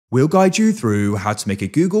We'll guide you through how to make a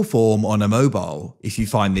Google form on a mobile. If you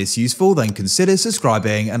find this useful, then consider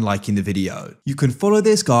subscribing and liking the video. You can follow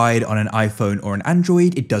this guide on an iPhone or an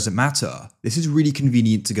Android, it doesn't matter. This is really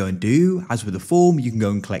convenient to go and do. As with a form, you can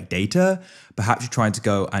go and collect data. Perhaps you're trying to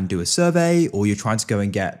go and do a survey, or you're trying to go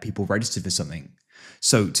and get people registered for something.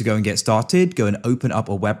 So to go and get started, go and open up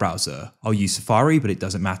a web browser. I'll use Safari, but it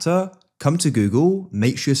doesn't matter. Come to Google,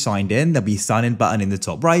 make sure you're signed in, there'll be a sign in button in the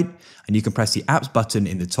top right, and you can press the apps button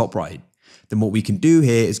in the top right. Then what we can do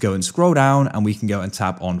here is go and scroll down and we can go and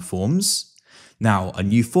tap on forms. Now a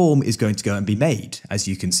new form is going to go and be made, as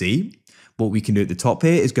you can see. What we can do at the top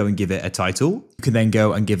here is go and give it a title. You can then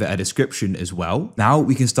go and give it a description as well. Now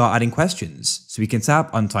we can start adding questions. So we can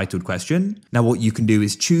tap untitled question. Now what you can do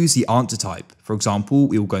is choose the answer type. For example,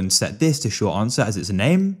 we will go and set this to short answer as it's a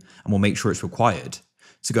name, and we'll make sure it's required.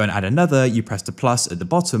 To go and add another, you press the plus at the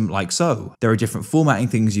bottom like so. There are different formatting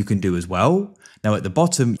things you can do as well. Now at the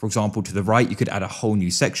bottom, for example, to the right, you could add a whole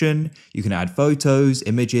new section. You can add photos,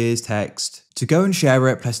 images, text. To go and share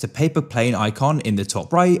it, press the paper plane icon in the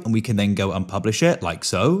top right, and we can then go and publish it like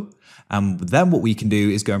so. And then what we can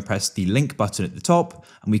do is go and press the link button at the top,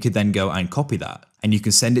 and we could then go and copy that. And you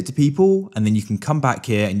can send it to people, and then you can come back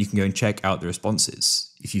here and you can go and check out the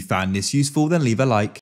responses. If you found this useful, then leave a like.